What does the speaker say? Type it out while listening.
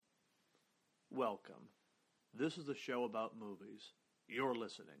Welcome. This is a show about movies. You're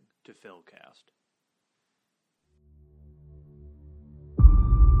listening to Philcast.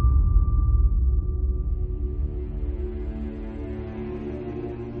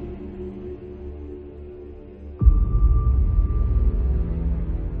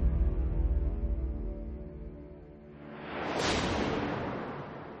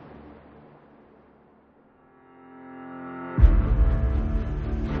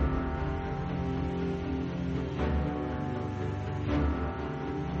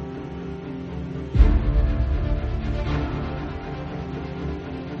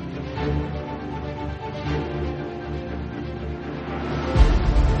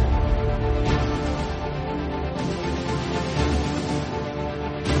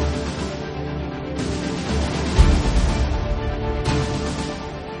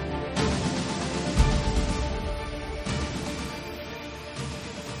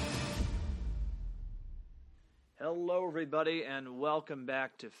 Hello, everybody, and welcome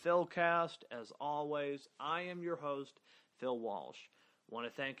back to Philcast. As always, I am your host, Phil Walsh. I want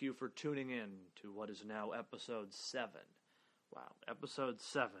to thank you for tuning in to what is now episode 7. Wow, episode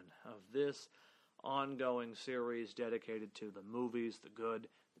 7 of this ongoing series dedicated to the movies, the good,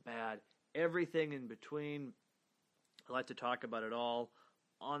 the bad, everything in between. I like to talk about it all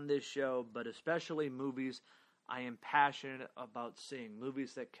on this show, but especially movies I am passionate about seeing,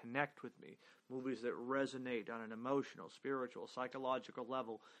 movies that connect with me, movies that resonate on an emotional, spiritual, psychological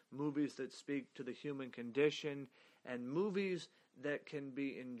level, movies that speak to the human condition, and movies that can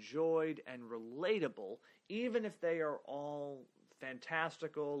be enjoyed and relatable, even if they are all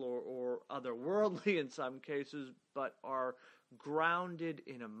fantastical or otherworldly in some cases, but are grounded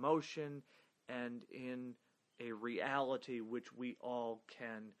in emotion and in a reality which we all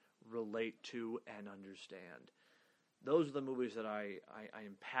can relate to and understand. Those are the movies that I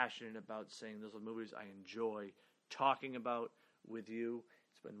am passionate about seeing. Those are the movies I enjoy talking about with you.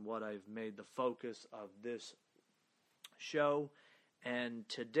 It's been what I've made the focus of this show. And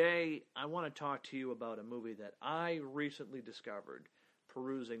today I want to talk to you about a movie that I recently discovered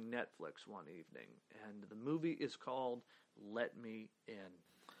perusing Netflix one evening. And the movie is called Let Me In.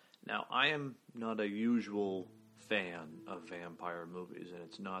 Now, I am not a usual fan of vampire movies, and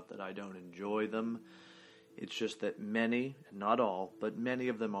it's not that I don't enjoy them. It's just that many, not all, but many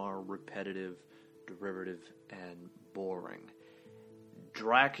of them are repetitive, derivative, and boring.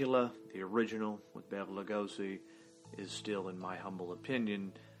 Dracula, the original with Bela Lugosi, is still, in my humble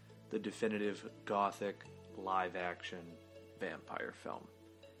opinion, the definitive gothic live-action vampire film.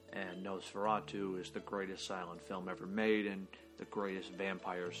 And Nosferatu is the greatest silent film ever made and the greatest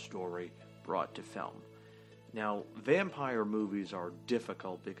vampire story brought to film. Now, vampire movies are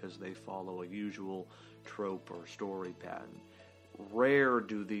difficult because they follow a usual trope or story pattern. Rare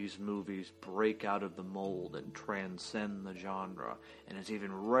do these movies break out of the mold and transcend the genre, and it's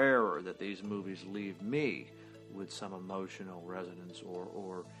even rarer that these movies leave me with some emotional resonance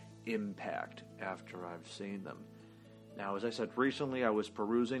or impact after I've seen them. Now, as I said, recently I was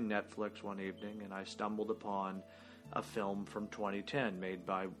perusing Netflix one evening and I stumbled upon a film from 2010 made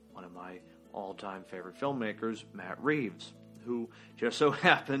by one of my all-time favorite filmmakers, Matt Reeves, who just so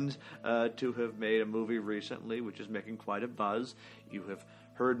happens to have made a movie recently which is making quite a buzz. You have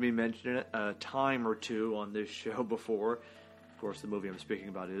heard me mention it a time or two on this show before. Of course, the movie I'm speaking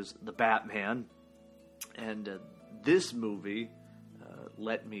about is The Batman. And this movie,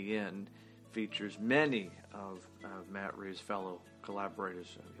 Let Me In, features many of Matt Reeves' fellow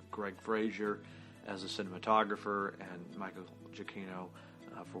collaborators. Greg Fraser as a cinematographer and Michael Giacchino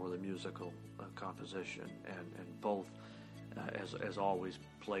for the musical composition, and both, as always,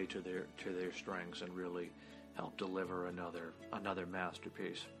 play to their strengths and really help deliver another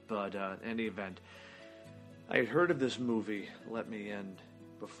masterpiece. But in any event, I had heard of this movie, Let Me In,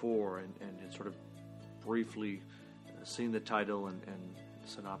 before, and had sort of briefly seen the title and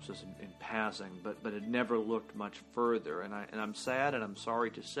synopsis in passing, but had never looked much further. And I'm sad, and I'm sorry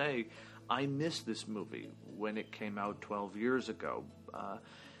to say, I missed this movie when it came out 12 years ago.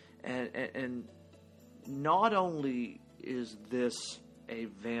 And not only is this a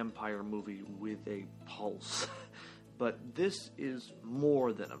vampire movie with a pulse, but this is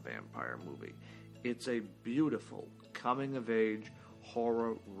more than a vampire movie. It's a beautiful coming-of-age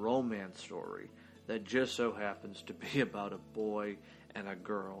horror romance story that just so happens to be about a boy and a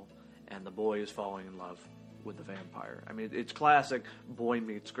girl, and the boy is falling in love with the vampire. I mean, it's classic boy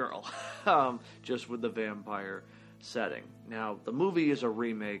meets girl, just with the vampire setting. Now, the movie is a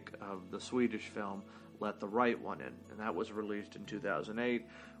remake of the Swedish film Let the Right One In, and that was released in 2008,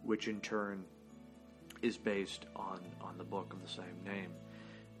 which in turn is based on the book of the same name.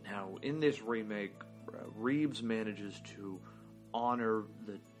 Now, Now, in this remake, Reeves manages to honor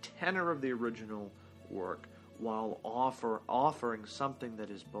the tenor of the original work while offering something that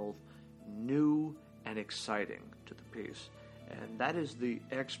is both new and exciting to the piece. And that is the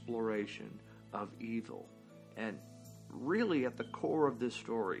exploration of evil. And really at the core of this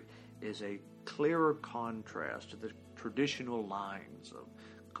story is a clearer contrast to the traditional lines of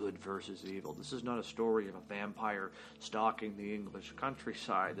good versus evil. This is not a story of a vampire stalking the English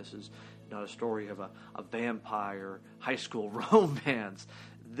countryside. This is not a story of a vampire high school romance.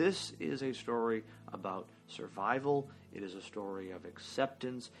 This is a story about survival. It is a story of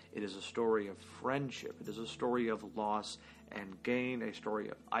acceptance. It is a story of friendship. It is a story of loss and gain, a story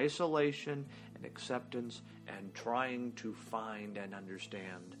of isolation and acceptance and trying to find and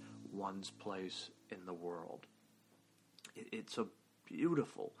understand one's place in the world. It's a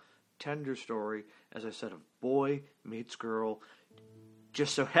beautiful, tender story, as I said, of boy meets girl.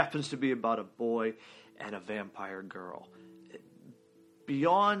 Just so happens to be about a boy and a vampire girl.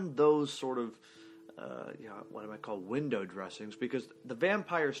 Beyond those sort of, what I might call window dressings, because the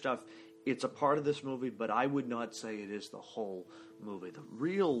vampire stuff, it's a part of this movie, but I would not say it is the whole movie. The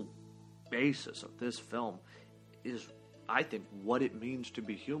real basis of this film is, I think, what it means to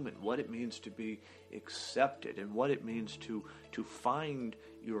be human, what it means to be accepted, and what it means to find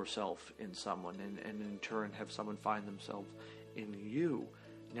yourself in someone, and in turn have someone find themselves in you.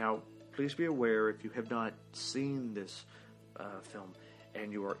 Now, please be aware, if you have not seen this film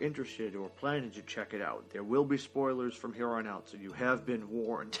and you are interested or planning to check it out, there will be spoilers from here on out, so you have been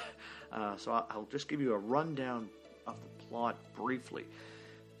warned. So I'll just give you a rundown of the plot briefly.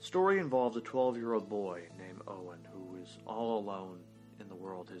 The story involves a 12-year-old boy named Owen who is all alone in the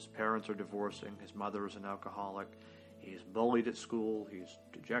world. His parents are divorcing. His mother is an alcoholic. He's bullied at school. He's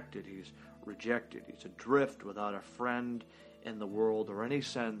dejected. He's rejected. He's adrift without a friend in the world or any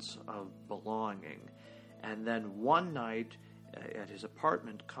sense of belonging. And then one night at his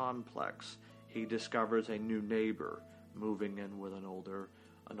apartment complex, he discovers a new neighbor moving in with an older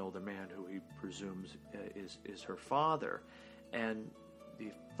man who he presumes is her father. And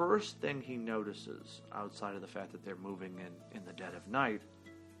the first thing he notices, outside of the fact that they're moving in the dead of night,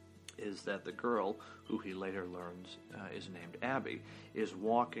 is that the girl, who he later learns is named Abby, is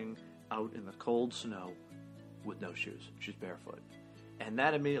walking out in the cold snow with no shoes. She's barefoot. And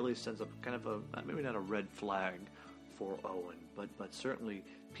that immediately sends up kind of a, maybe not a red flag for Owen, but certainly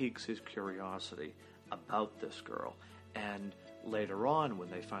piques his curiosity about this girl. And later on,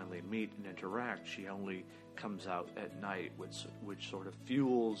 when they finally meet and interact, she only comes out at night, which sort of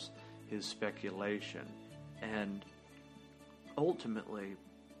fuels his speculation. And ultimately,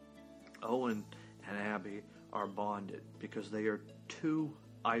 Owen and Abby are bonded because they are two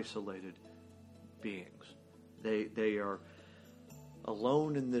isolated beings. They are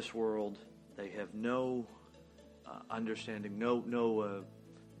alone in this world. They have no understanding, no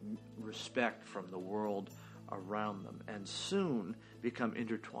respect from the world around them, and soon become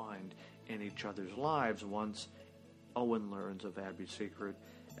intertwined in each other's lives once Owen learns of Abby's secret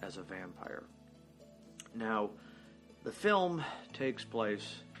as a vampire. Now, the film takes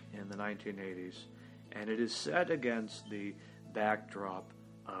place in the 1980s, and it is set against the backdrop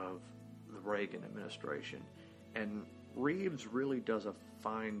of the Reagan administration. And Reeves really does a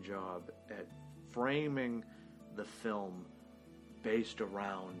fine job at framing the film based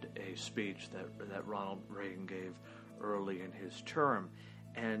around a speech that Ronald Reagan gave early in his term.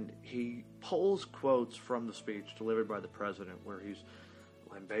 And he pulls quotes from the speech delivered by the president where he's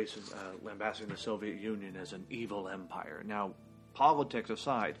lambasting the Soviet Union as an evil empire. Now, politics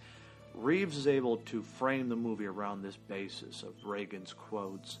aside, Reeves is able to frame the movie around this basis of Reagan's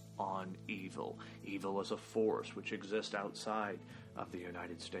quotes on evil. Evil as a force which exists outside of the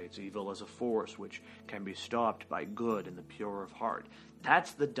United States. Evil as a force which can be stopped by good and the pure of heart.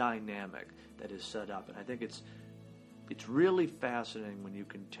 That's the dynamic that is set up. And I think it's really fascinating when you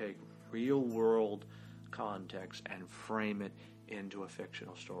can take real-world context and frame it into a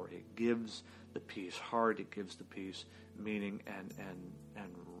fictional story. It gives the piece heart. It gives the piece meaning and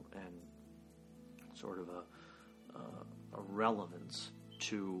sort of a relevance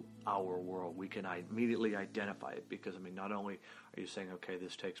to our world. We can immediately identify it because, I mean, not only are you saying, okay,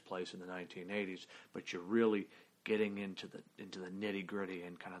 this takes place in the 1980s, but you're really getting into the nitty-gritty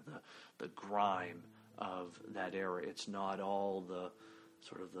and kind of the grime of that era. It's not all the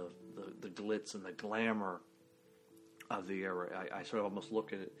sort of the glitz and the glamour of the era. I sort of almost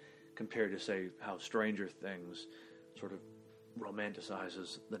look at it compared to, say, how Stranger Things sort of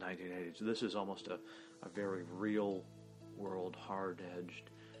romanticizes the 1980s. This is almost a very real world, hard-edged,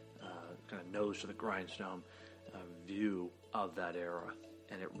 kind of nose to the grindstone view of that era.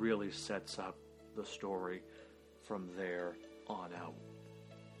 and it really sets up the story from there on out.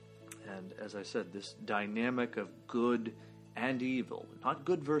 And as I said, this dynamic of good and evil, not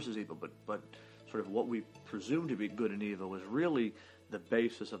good versus evil, but sort of what we presume to be good and evil, was really the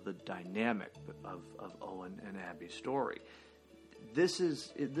basis of the dynamic of Owen and Abby's story. This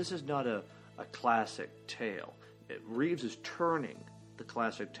is not a classic tale. Reeves is turning the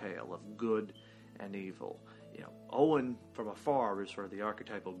classic tale of good and evil. Owen from afar is sort of the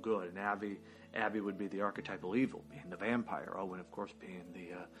archetypal good, and Abby would be the archetypal evil, being the vampire. Owen, of course, being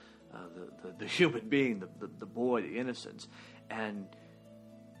the human being, the boy, the innocence. And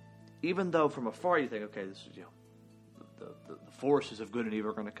even though from afar you think, okay, this is the forces of good and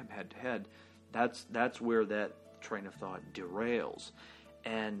evil are going to come head to head, that's where that train of thought derails,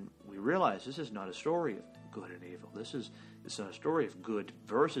 and we realize this is not a story of good and evil. It's not a story of good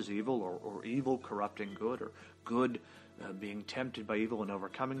versus evil, or evil corrupting good, or good being tempted by evil and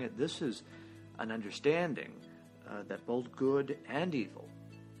overcoming it. This is an understanding that both good and evil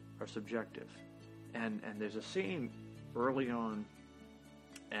are subjective. And there's a scene early on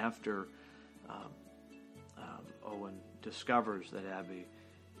after Owen discovers that Abby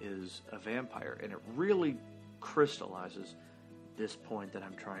is a vampire, and it really crystallizes this point that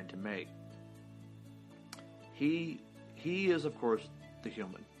I'm trying to make. He is, of course, the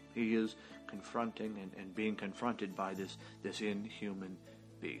human. He is confronting and being confronted by this inhuman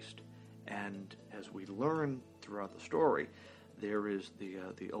beast. And as we learn throughout the story, there is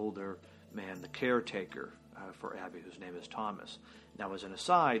the older man, the caretaker for Abby, whose name is Thomas. Now, as an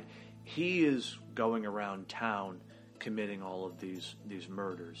aside, he is going around town committing all of these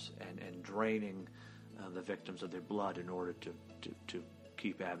murders and draining the victims of their blood in order to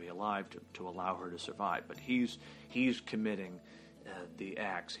keep Abby alive, to allow her to survive. But he's committing the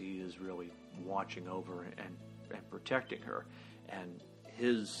acts. He is really watching over and protecting her, and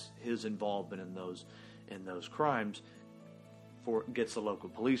his involvement in those crimes gets the local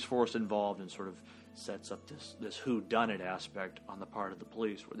police force involved, and sort of sets up this whodunit aspect on the part of the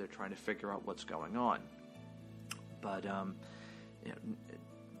police, where they're trying to figure out what's going on. But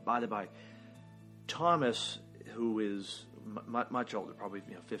by the by, Thomas, who is much older, probably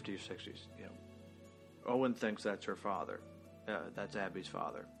 50s, 60s, Owen thinks that's her father, that's Abby's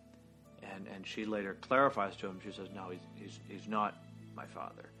father, and she later clarifies to him. She says, "No, he's not my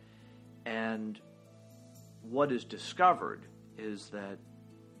father." And what is discovered is that,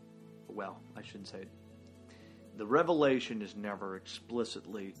 well, I shouldn't say it. The revelation is never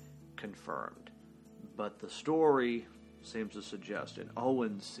explicitly confirmed, but the story seems to suggest, and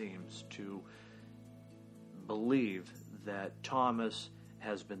Owen seems to believe, that Thomas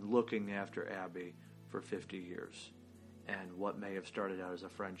has been looking after Abby for 50 years. And what may have started out as a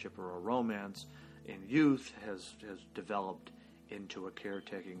friendship or a romance in youth has developed into a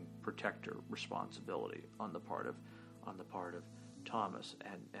caretaking protector responsibility on the part of Thomas.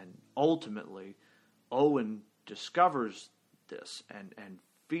 And ultimately, Owen discovers this and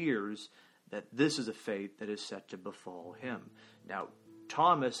fears that this is a fate that is set to befall him. Now,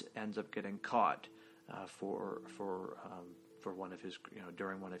 Thomas ends up getting caught for one of his,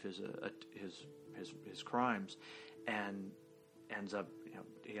 during one of his crimes, and ends up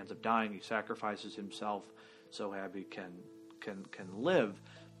dying. He sacrifices himself so Abby can live,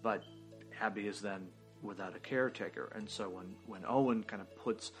 but Abby is then without a caretaker. And so when Owen kind of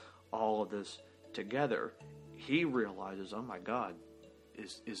puts all of this together, he realizes, oh my God,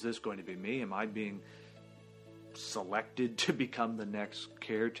 is this going to be me? Am I being selected to become the next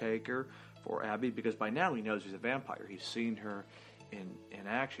caretaker for Abby? Because by now he knows he's a vampire. He's seen her in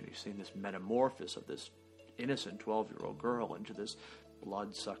action. He's seen this metamorphosis of this innocent 12-year-old girl into this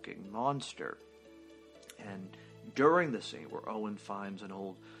blood-sucking monster. And during the scene where Owen finds an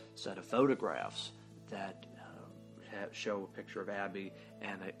old set of photographs that show a picture of Abby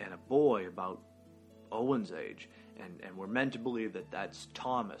and a boy about Owen's age, and we're meant to believe that that's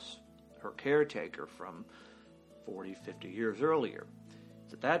Thomas, her caretaker from 40, 50 years earlier.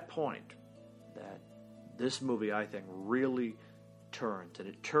 It's at that point that this movie, I think, really turns, and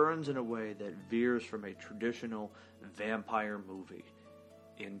it turns in a way that veers from a traditional vampire movie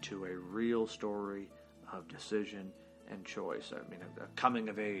into a real story of decision and choice. I mean, a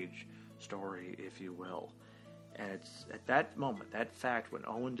coming-of-age story, if you will. And it's at that moment, that fact, when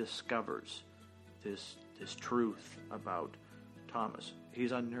Owen discovers this truth about Thomas,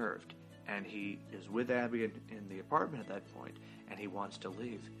 he's unnerved, and he is with Abby in the apartment at that point, and he wants to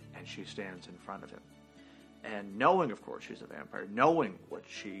leave, and she stands in front of him. And knowing, of course, she's a vampire, knowing what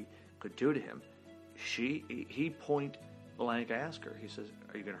she could do to him, he point blank asks her, he says,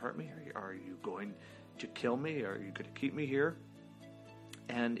 "Are you going to hurt me? Are you going to kill me? Are you going to keep me here?"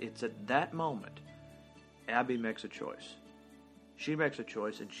 And it's at that moment Abby makes a choice. She makes a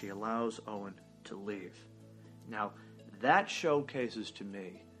choice and she allows Owen to leave. Now, that showcases to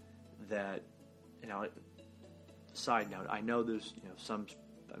me that, side note, I know there's, some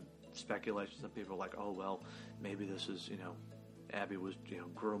speculation, some people are like, oh, well, maybe this is, Abby was,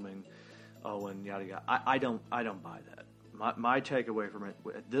 grooming Owen, yada, yada. I don't buy that. My takeaway from it,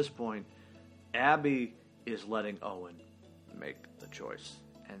 at this point, Abby is letting Owen make the choice.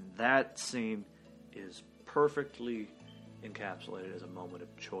 And that scene is perfectly encapsulated as a moment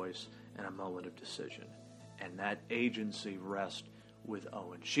of choice and a moment of decision. And that agency rests with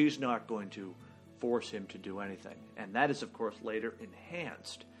Owen. She's not going to force him to do anything. And that is, of course, later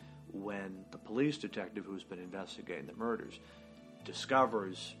enhanced when the police detective who's been investigating the murders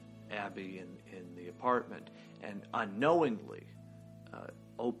discovers Abby in the apartment and unknowingly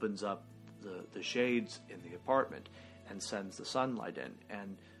opens up the shades in the apartment and sends the sunlight in.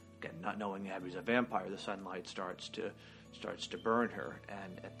 And again, not knowing Abby's a vampire, the sunlight starts to burn her.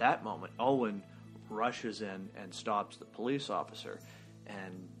 And at that moment, Owen rushes in and stops the police officer,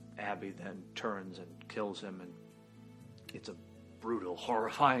 and Abby then turns and kills him. And it's a brutal,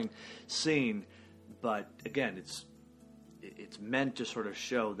 horrifying scene, but again, it's meant to sort of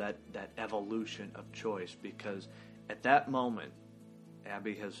show that evolution of choice, because at that moment,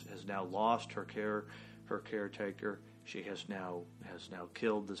 Abby has now lost her caretaker. She has now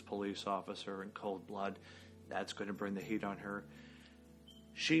killed this police officer in cold blood. That's going to bring the heat on her.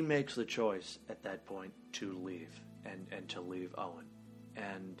 She makes the choice at that point to leave and to leave Owen,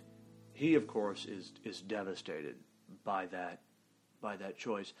 and he, of course, is devastated by that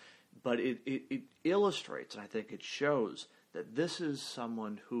choice. But it illustrates, and I think it shows, that this is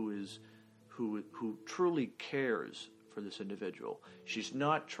someone who truly cares for this individual. She's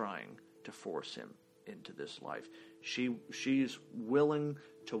not trying to force him into this life. She's willing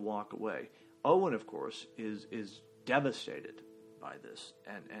to walk away. Owen, of course, is devastated by this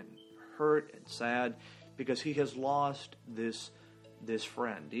and hurt and sad because he has lost this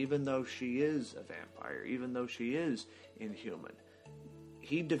friend. Even though she is a vampire, even though she is inhuman,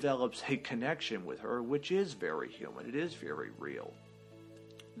 he develops a connection with her which is very human. It is very real.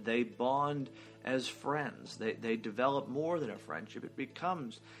 They bond as friends. They develop more than a friendship. It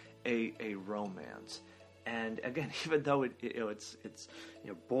becomes a romance. And again, even though it's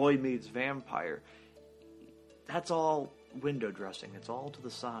boy meets vampire, that's all window dressing. It's all to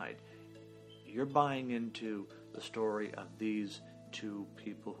the side. You're buying into the story of these two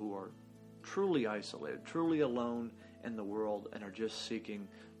people who are truly isolated, truly alone in the world, and are just seeking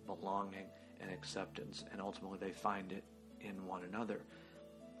belonging and acceptance. And ultimately, they find it in one another.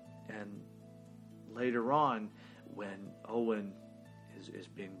 And later on, when Owen is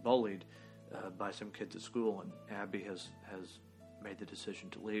being bullied by some kids at school, and Abby has made the decision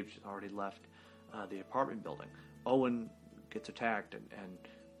to leave. She's already left the apartment building. Owen gets attacked and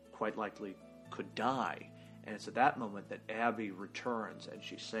quite likely could die. And it's at that moment that Abby returns, and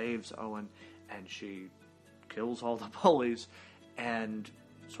she saves Owen, and she kills all the bullies, and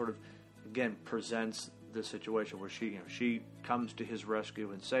sort of, again, presents the situation where she comes to his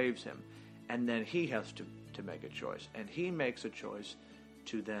rescue and saves him. And then he has to make a choice. And he makes a choice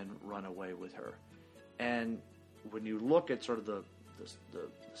to then run away with her. And when you look at sort of the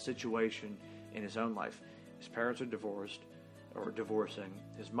situation in his own life, his parents are divorcing.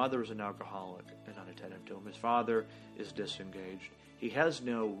 His mother is an alcoholic and unattentive to him. His father is disengaged. He has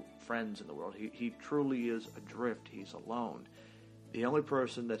no friends in the world. He truly is adrift. He's alone. The only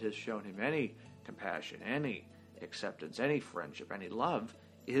person that has shown him any compassion, any acceptance, any friendship, any love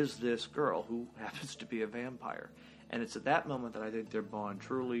is this girl who happens to be a vampire. And it's at that moment that I think their bond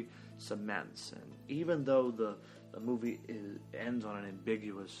truly cements. And even though the movie ends on an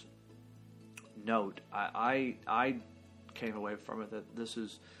ambiguous note, I came away from it that this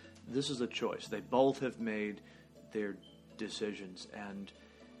is a choice. They both have made their decisions, and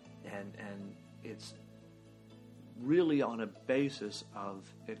it's really on a basis of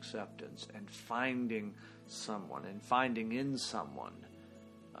acceptance and finding someone and finding in someone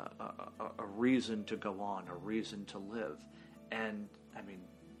a reason to go on, a reason to live. And I mean,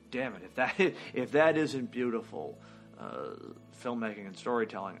 damn it, if that isn't beautiful filmmaking and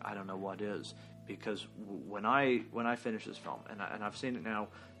storytelling, I don't know what is. Because when I finish this film, and I've seen it now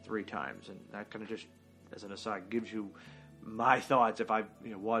 3 times, and that kind of just, as an aside, gives you my thoughts. If I've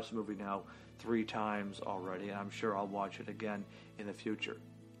watched the movie now 3 times already, and I'm sure I'll watch it again in the future,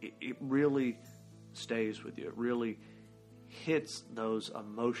 it really stays with you. It really hits those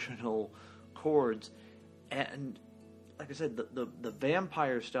emotional chords. And like I said, the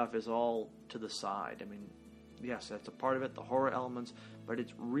vampire stuff is all to the side. I mean, yes, that's a part of it, the horror elements, but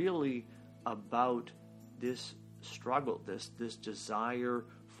it's really about this struggle, this desire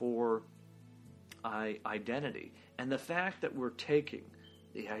for identity. And the fact that we're taking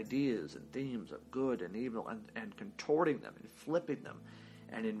the ideas and themes of good and evil and contorting them and flipping them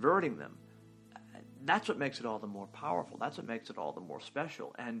and inverting them, that's what makes it all the more powerful. That's what makes it all the more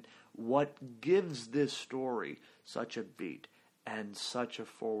special. And what gives this story such a beat and such a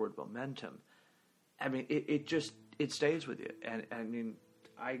forward momentum, I mean, it stays with you. And I mean,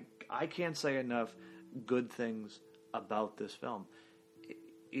 I can't say enough good things about this film.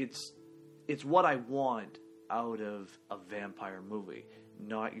 It's what I want out of a vampire movie,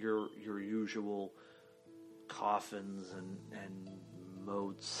 not your usual coffins and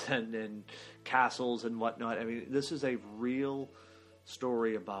moats and castles and whatnot. I mean, this is a real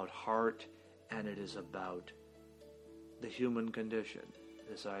story about heart, and it is about the human condition.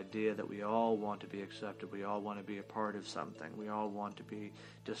 This idea that we all want to be accepted, we all want to be a part of something, we all want to be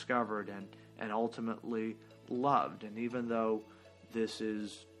discovered and ultimately loved. And even though this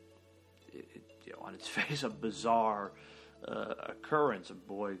is, on its face, a bizarre occurrence, a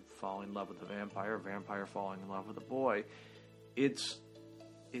boy falling in love with a vampire falling in love with a boy, it's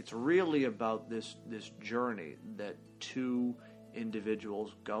really about this journey that two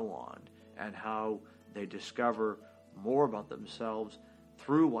individuals go on and how they discover more about themselves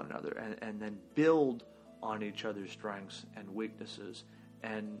through one another and then build on each other's strengths and weaknesses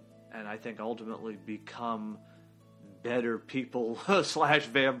and I think ultimately become better people /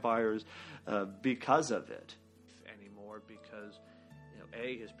 vampires because of it anymore, because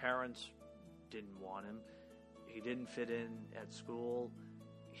his parents didn't want him. He didn't fit in at school.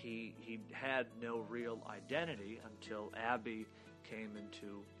 He had no real identity until Abby came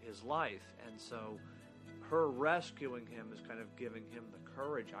into his life. And so her rescuing him is kind of giving him the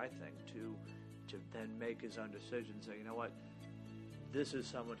courage, I think, to then make his own decision, say, you know what, this is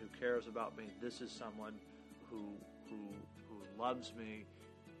someone who cares about me. This is someone who loves me.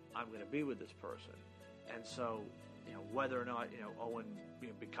 I'm going to be with this person. And so, whether or not, Owen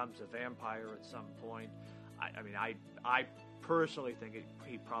becomes a vampire at some point, I personally think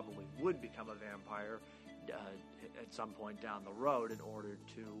he probably would become a vampire at some point down the road in order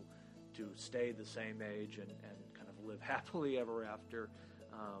to stay the same age and kind of live happily ever after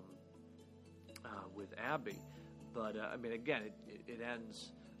with Abby. But again, it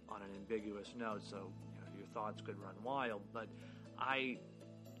ends on an ambiguous note, so your thoughts could run wild. But I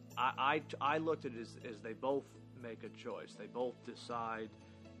looked at it as they both make a choice. They both decide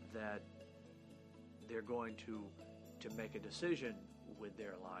that they're going to make a decision with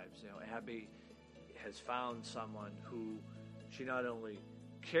their lives. Abby has found someone who she not only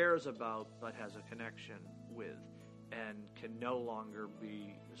cares about but has a connection with, and can no longer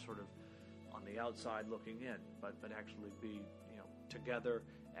be sort of on the outside looking in, but actually be together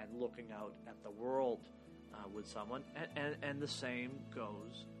and looking out at the world with someone. And the same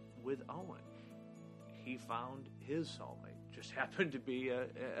goes with Owen. He found his soulmate, just happened to be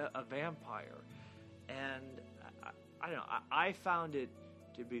a vampire. And I don't know, I found it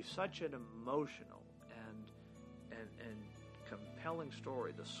to be such an emotional and compelling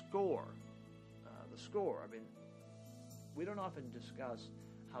story. The score, we don't often discuss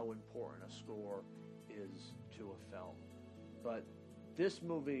how important a score is to a film, but this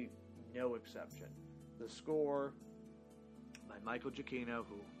movie, no exception. The score by Michael Giacchino,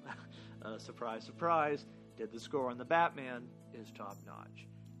 who, surprise, surprise, did the score on the Batman, is top notch.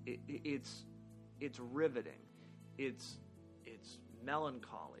 It's riveting. It's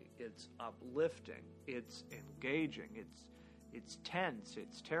melancholy. It's uplifting. It's engaging. It's tense.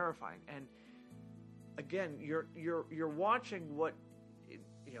 It's terrifying. And again, you're watching what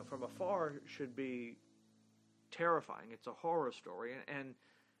from afar should be terrifying. It's a horror story, and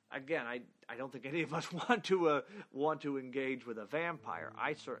again, I don't think any of us want to engage with a vampire.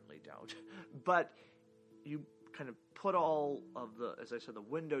 I certainly don't. But you kind of put all of the, as I said, the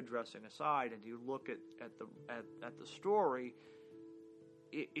window dressing aside, and you look at the story.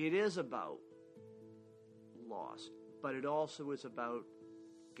 It is about loss, but it also is about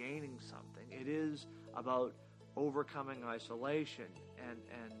gaining something. It is about overcoming isolation and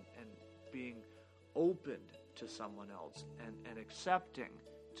being open to someone else and accepting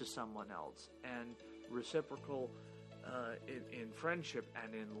to someone else, and reciprocal in friendship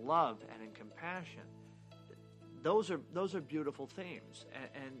and in love and in compassion. Those are beautiful themes,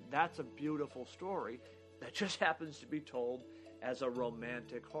 and that's a beautiful story that just happens to be told as a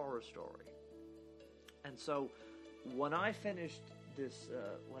romantic horror story. And so when I finished this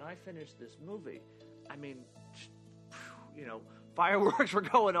movie, fireworks were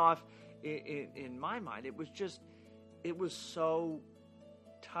going off in my mind, it was so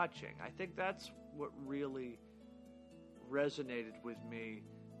touching. I think that's what really resonated with me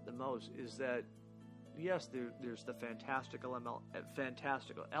the most, is that yes, there's the fantastical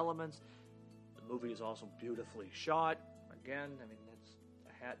elements. The movie is also beautifully shot. Again, I mean, that's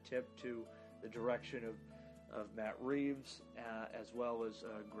a hat tip to the direction of Matt Reeves, as well as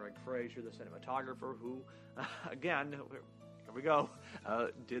Greg Fraser, the cinematographer, who, again, here we go,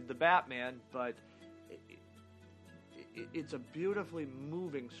 did the Batman, but it's a beautifully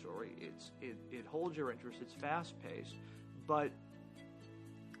moving story. It holds your interest. It's fast-paced, but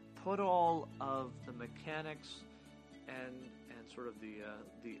put all of the mechanics and sort of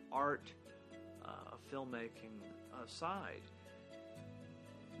the art of filmmaking aside.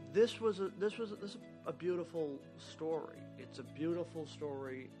 This was a beautiful story. It's a beautiful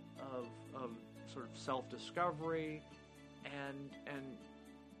story of sort of self-discovery and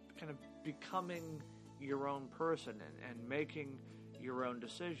kind of becoming your own person and making your own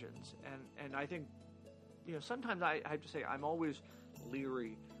decisions. And I think, sometimes I have to say I'm always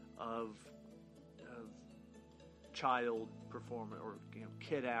leery of child performance or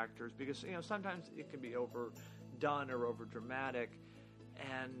kid actors, because sometimes it can be overdone or over dramatic,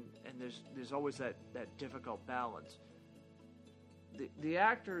 and there's always that difficult balance. The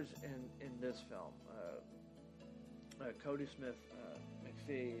actors in this film, Cody Smith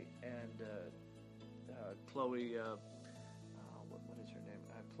McPhee and Chloe, what is her name?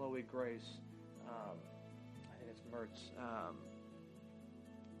 Chloe Grace. I think it's Mertz.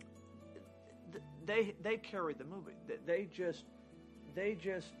 They carried the movie. They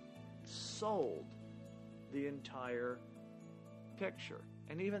just sold the entire picture.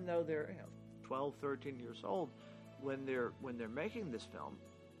 And even though they're 12, 13 years old when they're making this film,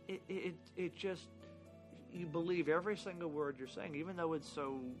 it just, you believe every single word you're saying, even though it's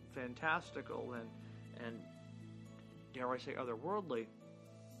so fantastical and dare I say otherworldly.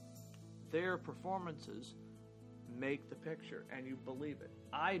 Their performances make the picture, and you believe it.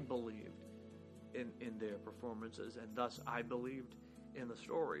 I believed in their performances, and thus I believed in the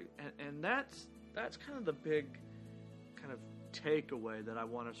story. And that's kind of the big kind of takeaway that I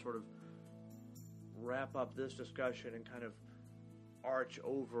want to sort of wrap up this discussion and kind of arch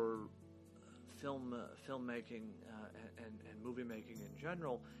over filmmaking and movie making in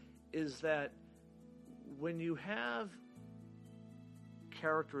general, is that when you have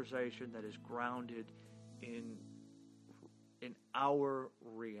characterization that is grounded in our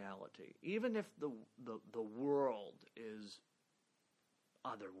reality, even if the world is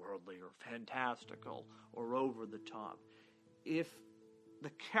otherworldly or fantastical or over the top, if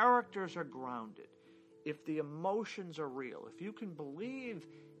the characters are grounded, if the emotions are real, if you can believe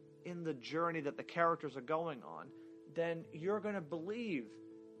in the journey that the characters are going on, then you're going to believe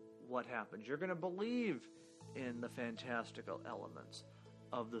what happens. You're going to believe in the fantastical elements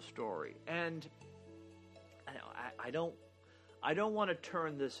of the story. And I don't want to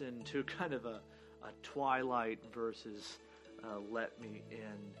turn this into kind of a Twilight versus Let Me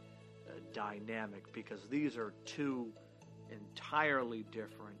In dynamic, because these are two entirely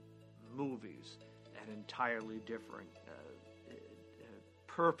different movies and entirely different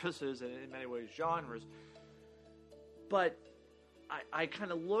purposes and in many ways genres. But I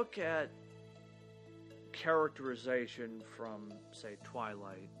kind of look at characterization from, say,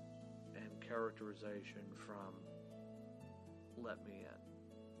 Twilight and characterization from Let Me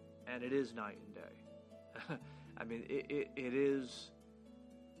In, and it is night and day. I mean, it is.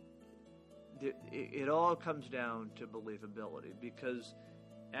 It all comes down to believability, because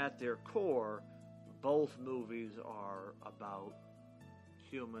at their core, both movies are about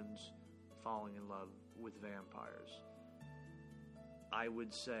humans falling in love with vampires. I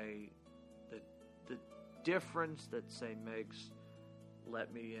would say that the difference that, say, makes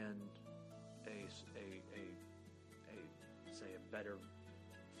Let Me In a better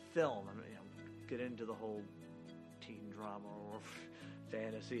film, I mean, get into the whole teen drama or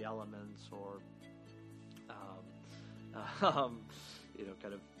fantasy elements or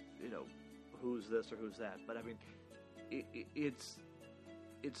kind of who's this or who's that, but I mean it's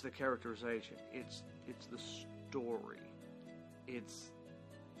the characterization, it's the story, it's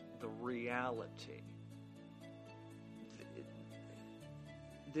the reality.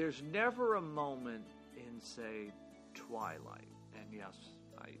 There's never a moment in, say, Twilight, and yes,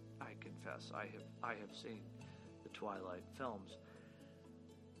 I confess I have seen the Twilight films.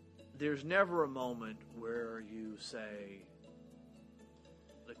 There's never a moment where you say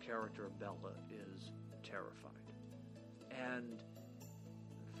the character of Bella is terrified. And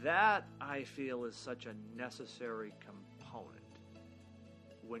that, I feel, is such a necessary component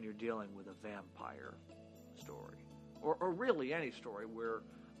when you're dealing with a vampire story, or really any story where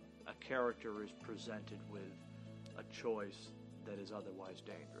a character is presented with a choice that is otherwise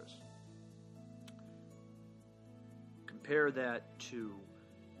dangerous. Compare that to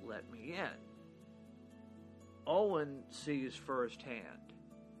Let Me In. Owen sees firsthand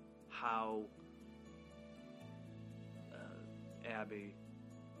how Abby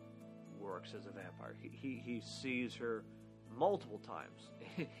works as a vampire. He sees her multiple times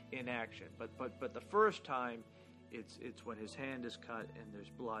in action, but the first time it's when his hand is cut and there's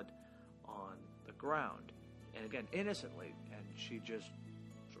blood on the ground, and again innocently, and she just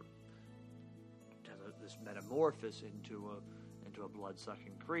sort of has this metamorphosis into a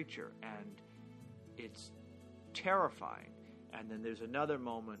blood-sucking creature, and it's terrifying. And then there's another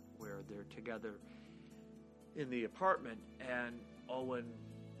moment where they're together in the apartment, and Owen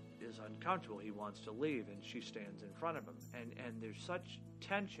is uncomfortable. He wants to leave, and she stands in front of him. And there's such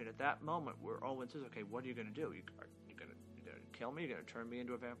tension at that moment where Owen says, okay, what are you going to do? You're going to kill me? You're going to turn me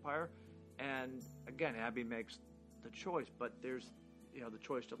into a vampire? And again, Abby makes the choice, but there's the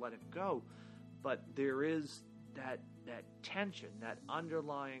choice to let it go. But there is that tension, that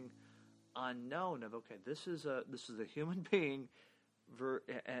underlying unknown of, okay, this is a human being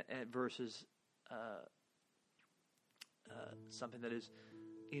versus something that is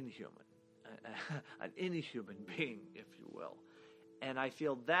inhuman, an inhuman being, if you will. And I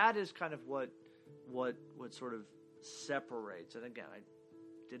feel that is kind of what sort of separates. And again, I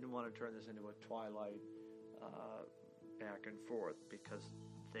didn't want to turn this into a Twilight back and forth, because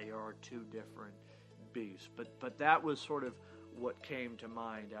they are two different beasts. But that was sort of what came to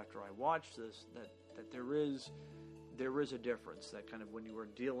mind after I watched this, that there is a difference, that kind of when you are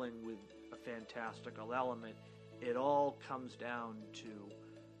dealing with a fantastical element, it all comes down to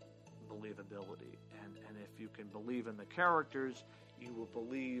believability. And if you can believe in the characters, you will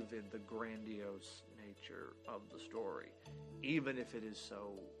believe in the grandiose nature of the story, even if it is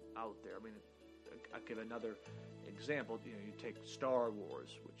so out there. I mean, I'll give another example. You take Star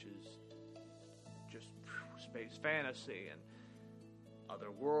Wars, which is just space fantasy and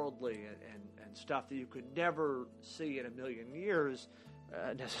otherworldly and stuff that you could never see in a million years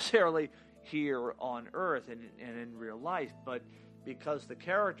necessarily here on Earth and in real life, but because the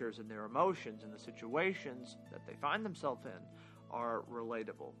characters and their emotions and the situations that they find themselves in are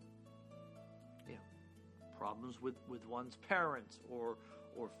relatable. Problems with one's parents, or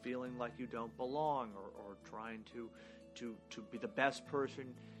feeling like you don't belong, or trying to be the best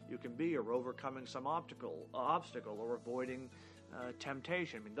person you can be, or overcoming some obstacle, or avoiding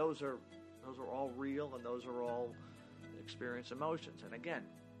temptation. I mean, those are all real, and those are all experienced emotions. And again,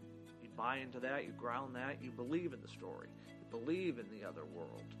 you buy into that, you ground that, you believe in the story, you believe in the other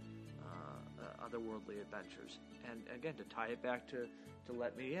world, otherworldly adventures. And again, to tie it back to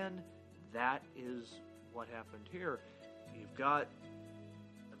Let Me In, that is what happened here. You've got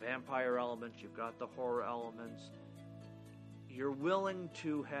the vampire elements, you've got the horror elements. You're willing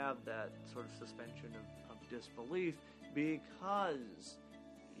to have that sort of suspension of disbelief because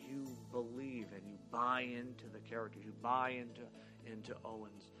you believe and you buy into the characters. You buy into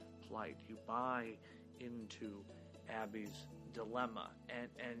Owen's plight. You buy into Abby's dilemma.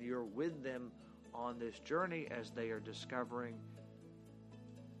 And you're with them on this journey as they are discovering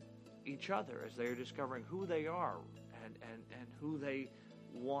each other, as they are discovering who they are and who they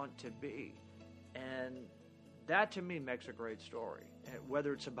want to be. And that, to me, makes a great story. And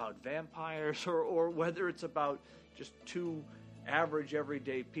whether it's about vampires or whether it's about just two average,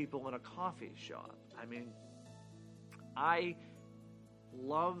 everyday people in a coffee shop. I mean, I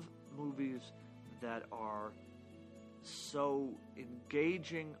love movies that are so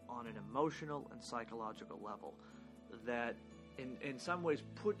engaging on an emotional and psychological level that in some ways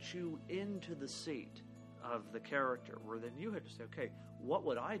put you into the seat of the character, where then you have to say, okay, what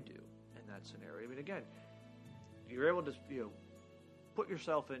would I do in that scenario? I mean, again, you're able to put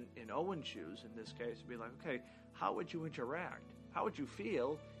yourself in Owen's shoes in this case and be like, okay, how would you interact? How would you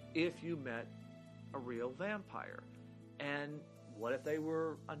feel if you met a real vampire? And what if they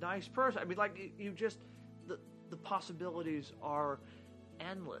were a nice person? I mean, like, you just, the possibilities are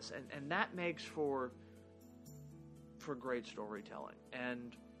endless, and that makes for great storytelling.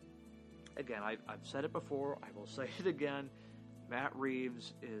 And again, I've said it before, I will say it again, Matt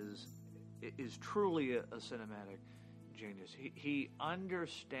Reeves is truly a cinematic genius. He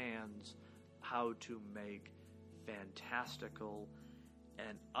understands how to make fantastical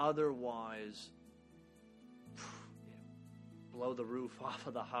and otherwise blow the roof off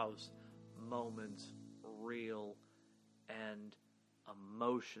of the house moments real and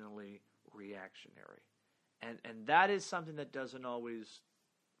emotionally reactionary. And that is something that doesn't always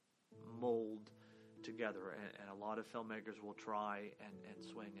mold together, and a lot of filmmakers will try and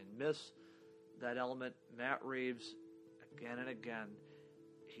swing and miss that element. Matt Reeves, again and again,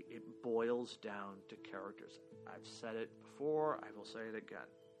 it boils down to characters. I've said it before, I will say it again.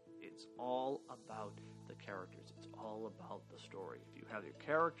 It's all about the characters. It's all about the story. If you have your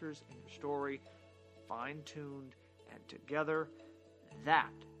characters and your story fine-tuned and together,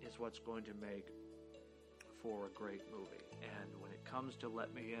 that is what's going to make for a great movie. And when it comes to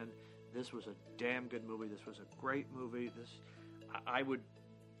Let Me In, this was a damn good movie. This was a great movie. I would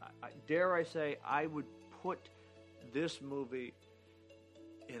put this movie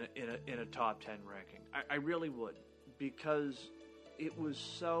in a top 10 ranking. I really would, because it was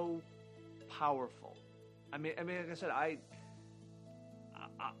so powerful. I mean, like I said,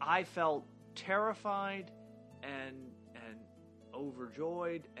 I felt terrified and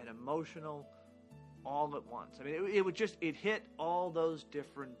overjoyed and emotional all at once. I mean, it hit all those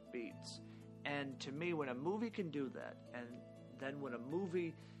different beats. And to me, when a movie can do that, and then when a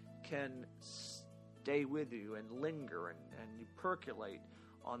movie can stay with you and linger and you percolate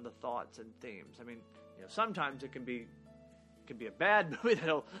on the thoughts and themes. I mean, sometimes it can be a bad movie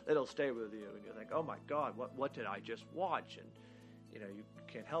that'll stay with you, and you think, oh my God, what did I just watch? And you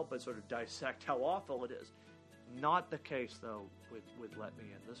can't help but sort of dissect how awful it is. Not the case though with Let Me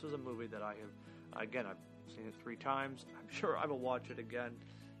In. This was a movie that I've seen it 3 times. I'm sure I will watch it again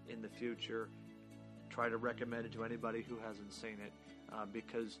in the future. Try to recommend it to anybody who hasn't seen it,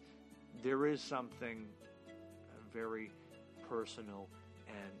 because there is something very personal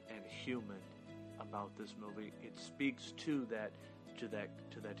and human about this movie. It speaks to that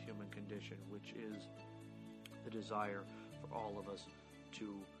human condition, which is the desire for all of us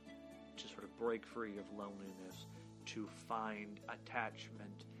to sort of break free of loneliness, to find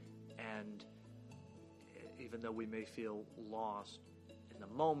attachment, and even though we may feel lost in the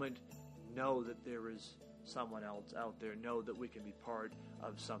moment, know that there is someone else out there, know that we can be part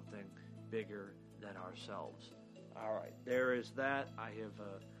of something bigger than ourselves. All right, there is that. I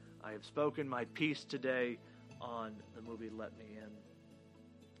have spoken my piece today on the movie Let Me In.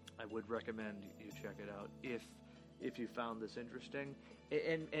 I would recommend you check it out if you found this interesting,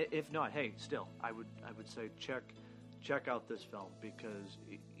 and if not, hey, still I would say check out this film, because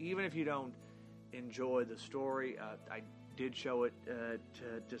even if you don't enjoy the story, I did show it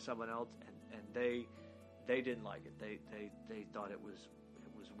to someone else, and they didn't like it. They thought it was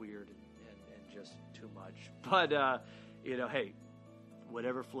weird and just too much. But hey,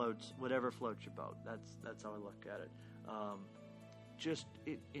 whatever floats your boat. That's how I look at it. Just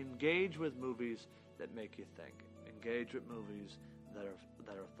engage with movies that make you think. Engage with movies that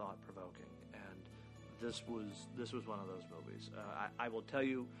are thought provoking. And this was one of those movies. I will tell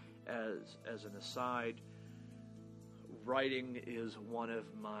you, as an aside, writing is one of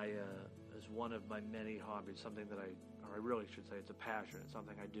my many hobbies. Something that I really should say, it's a passion. It's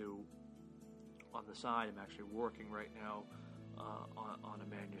something I do on the side. I'm actually working right now on a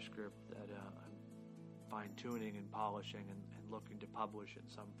manuscript that I'm fine-tuning and polishing and looking to publish in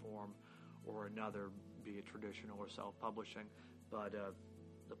some form or another, be it traditional or self-publishing. But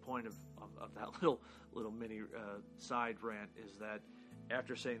the point of that little mini side rant is that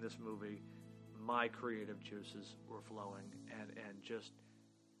after seeing this movie, my creative juices were flowing, and just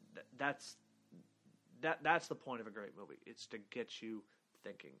that's the point of a great movie. It's to get you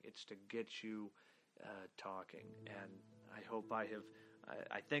thinking. It's to get you talking. And I hope I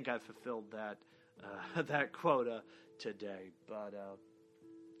think I've fulfilled that quota today. But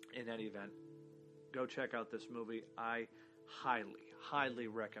in any event, go check out this movie. I highly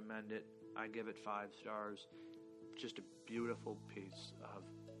recommend it. I give it 5 stars. Just a beautiful piece of,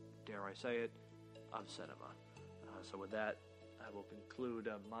 dare I say it, of cinema. So with that, I will conclude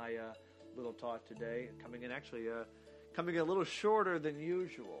my little talk today. Coming in a little shorter than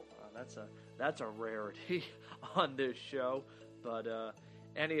usual. That's a rarity on this show. But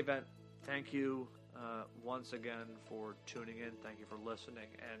any event, thank you once again for tuning in. Thank you for listening,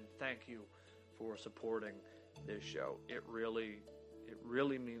 and thank you for supporting this show. It really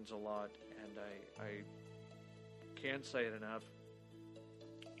means a lot, and I can't say it enough.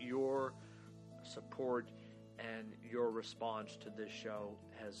 Your support and your response to this show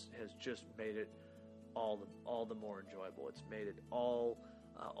has just made it all the more enjoyable. It's made it all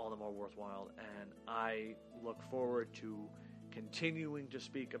the more worthwhile, and I look forward to continuing to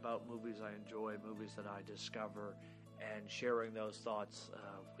speak about movies I enjoy, movies that I discover, and sharing those thoughts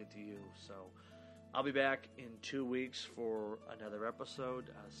with you. So I'll be back in 2 weeks for another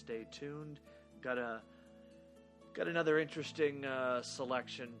episode. Stay tuned. Got another interesting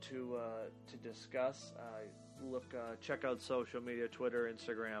selection to discuss. check out social media, Twitter,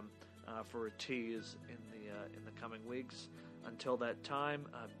 Instagram, for a tease in the coming weeks. Until that time,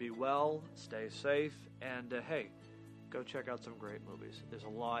 be well, stay safe, and hey, go check out some great movies. There's a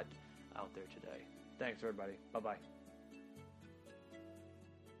lot out there today. Thanks, everybody. Bye-bye.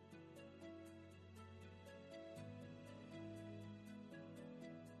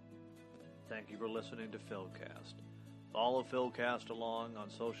 Thank you for listening to Philcast. Follow Philcast along on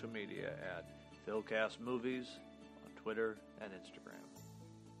social media at Philcast Movies on Twitter and Instagram.